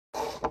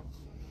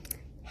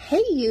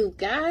Hey you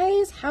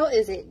guys, how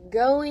is it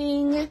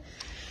going?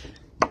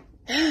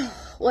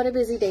 What a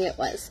busy day it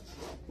was.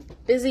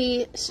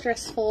 Busy,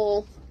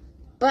 stressful,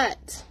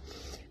 but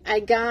I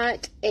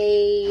got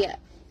a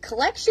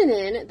collection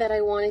in that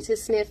I wanted to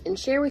sniff and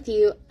share with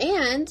you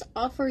and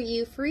offer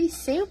you free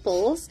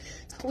samples.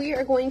 We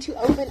are going to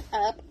open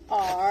up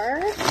our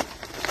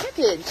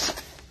package.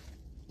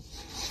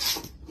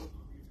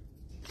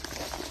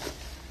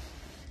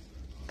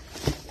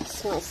 It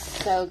smells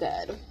so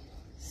good.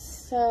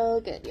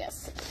 So good,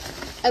 yes.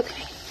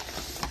 Okay.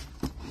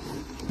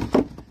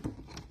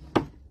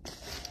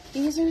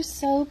 These are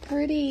so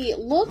pretty.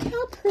 Look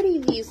how pretty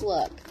these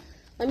look.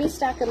 Let me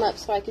stack them up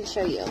so I can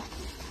show you.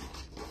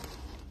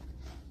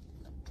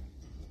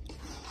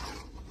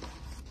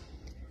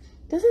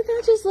 Doesn't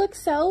that just look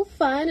so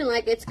fun and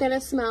like it's gonna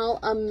smell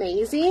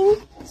amazing?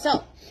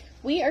 So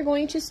we are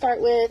going to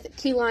start with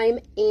key lime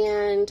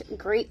and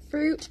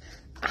grapefruit.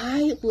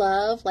 I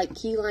love like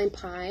key lime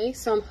pie,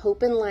 so I'm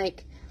hoping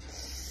like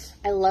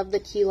I love the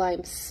key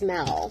lime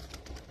smell.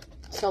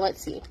 So let's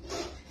see.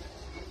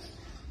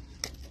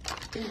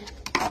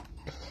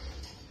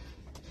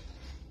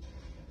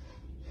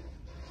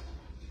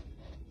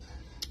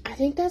 I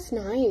think that's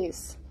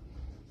nice.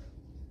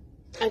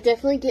 I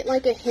definitely get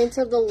like a hint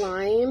of the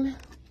lime.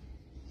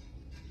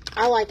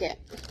 I like it.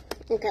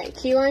 Okay,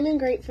 key lime and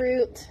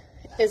grapefruit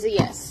is a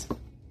yes.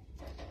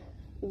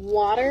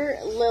 Water,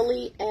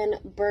 lily, and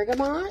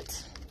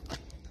bergamot.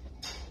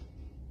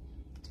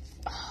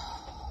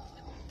 Oh,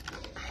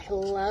 I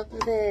love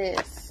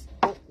this.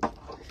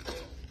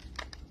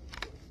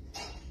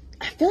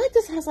 I feel like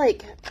this has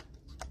like,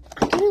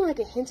 I'm getting like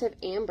a hint of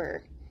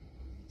amber.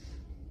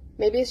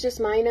 Maybe it's just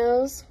my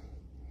nose.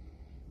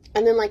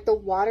 And then like the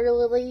water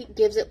lily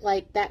gives it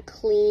like that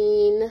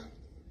clean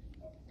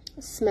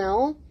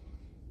smell.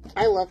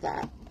 I love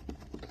that.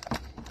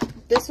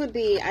 This would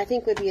be, I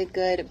think would be a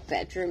good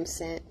bedroom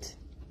scent.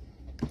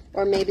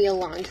 Or maybe a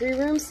laundry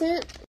room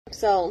scent.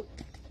 So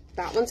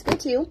that one's good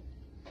too.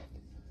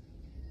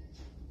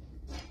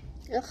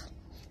 Ugh.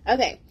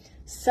 Okay.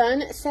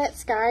 Sunset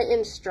Sky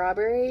and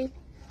Strawberry.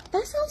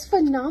 That sounds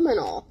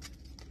phenomenal.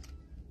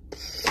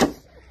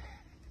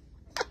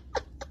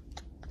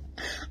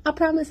 I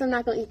promise I'm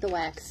not going to eat the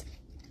wax.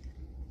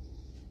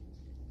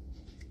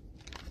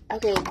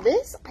 Okay,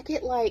 this, I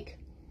get like...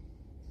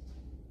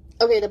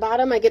 Okay, the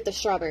bottom, I get the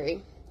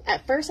strawberry.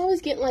 At first, I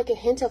was getting like a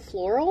hint of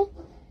floral.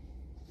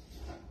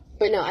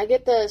 But no, I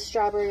get the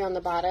strawberry on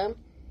the bottom.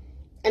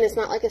 And it's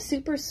not like a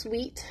super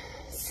sweet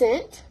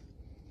scent.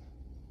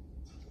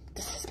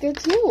 This is good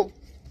too.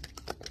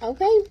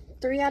 Okay,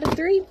 3 out of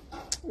 3.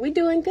 We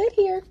doing good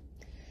here.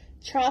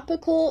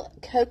 Tropical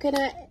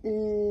Coconut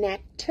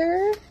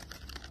Nectar.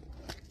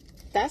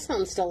 That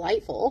sounds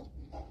delightful.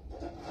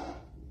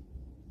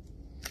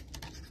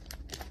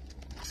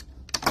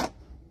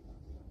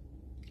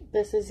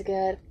 This is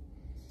good.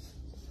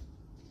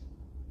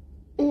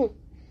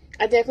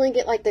 I definitely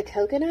get like the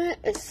coconut.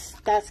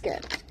 That's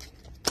good.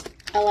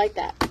 I like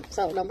that.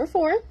 So number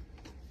 4.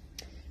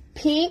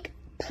 Pink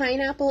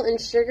Pineapple and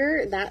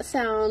Sugar. That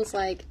sounds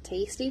like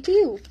tasty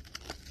too.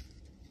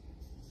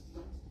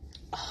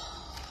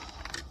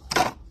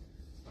 Oh.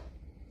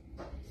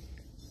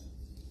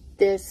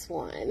 This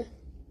one.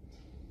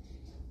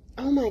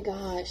 Oh my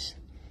gosh.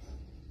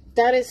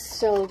 That is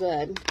so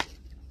good.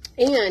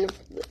 And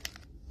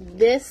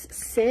this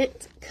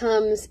scent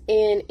comes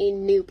in a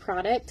new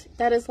product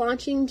that is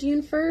launching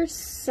June 1st.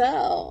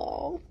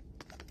 So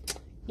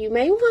you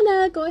may want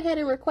to go ahead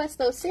and request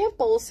those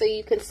samples so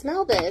you can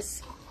smell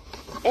this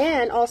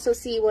and also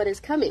see what is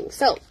coming.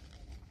 So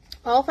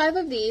all 5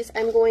 of these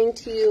I'm going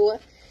to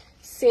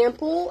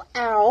sample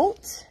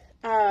out.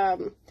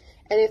 And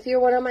if you're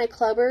one of my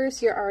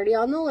clubbers, you're already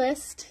on the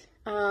list.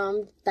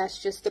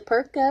 That's just the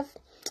perk of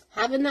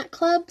having that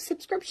club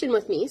subscription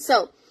with me.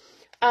 So,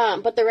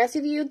 but the rest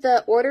of you,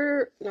 the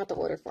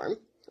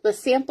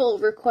sample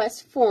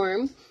request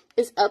form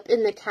is up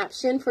in the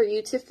caption for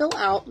you to fill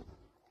out.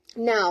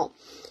 Now,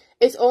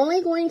 it's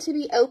only going to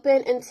be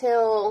open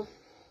until,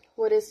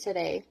 what is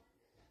today?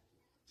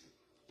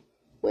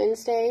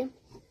 Wednesday?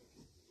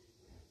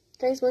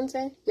 Today's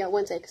Wednesday? Yeah,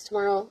 Wednesday, because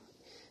tomorrow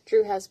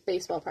Drew has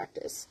baseball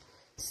practice.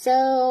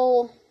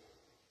 So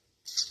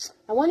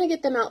I want to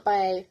get them out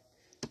by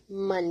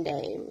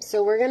Monday.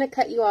 So we're going to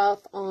cut you off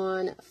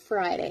on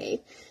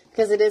Friday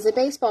because it is a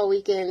baseball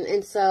weekend.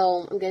 And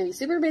so I'm going to be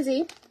super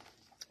busy.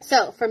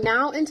 So from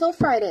now until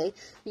Friday,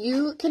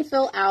 you can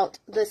fill out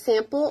the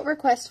sample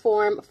request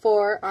form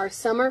for our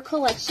summer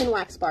collection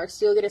wax bars.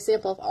 So you'll get a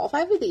sample of all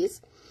 5 of these.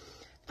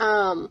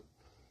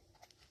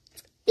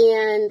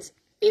 And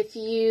if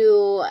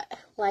you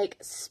like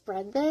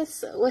spread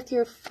this with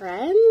your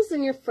friends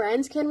and your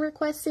friends can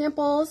request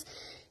samples,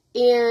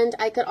 and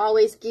I could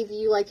always give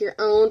you like your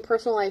own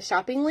personalized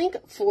shopping link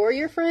for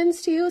your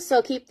friends too.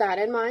 So keep that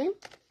in mind,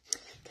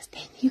 because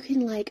then you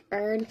can like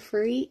earn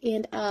free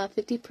and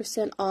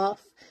 50%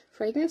 off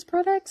fragrance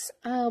products.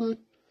 I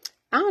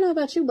don't know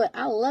about you, but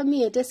I love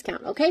me a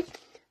discount. Okay.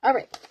 All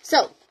right.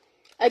 So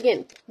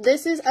again,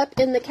 this is up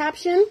in the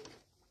caption.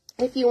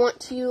 if you want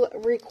to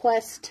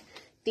request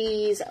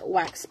these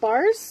wax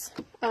bars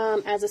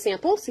as a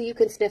sample so you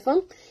can sniff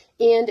them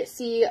and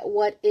see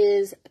what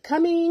is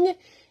coming.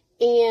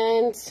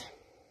 And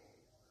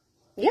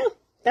yeah,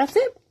 that's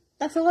it.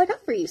 That's all I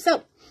got for you.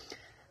 So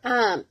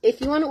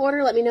if you want to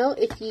order, let me know.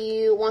 If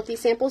you want these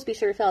samples, be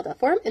sure to fill out that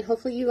form, and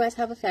hopefully you guys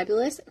have a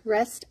fabulous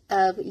rest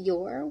of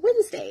your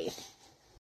Wednesday.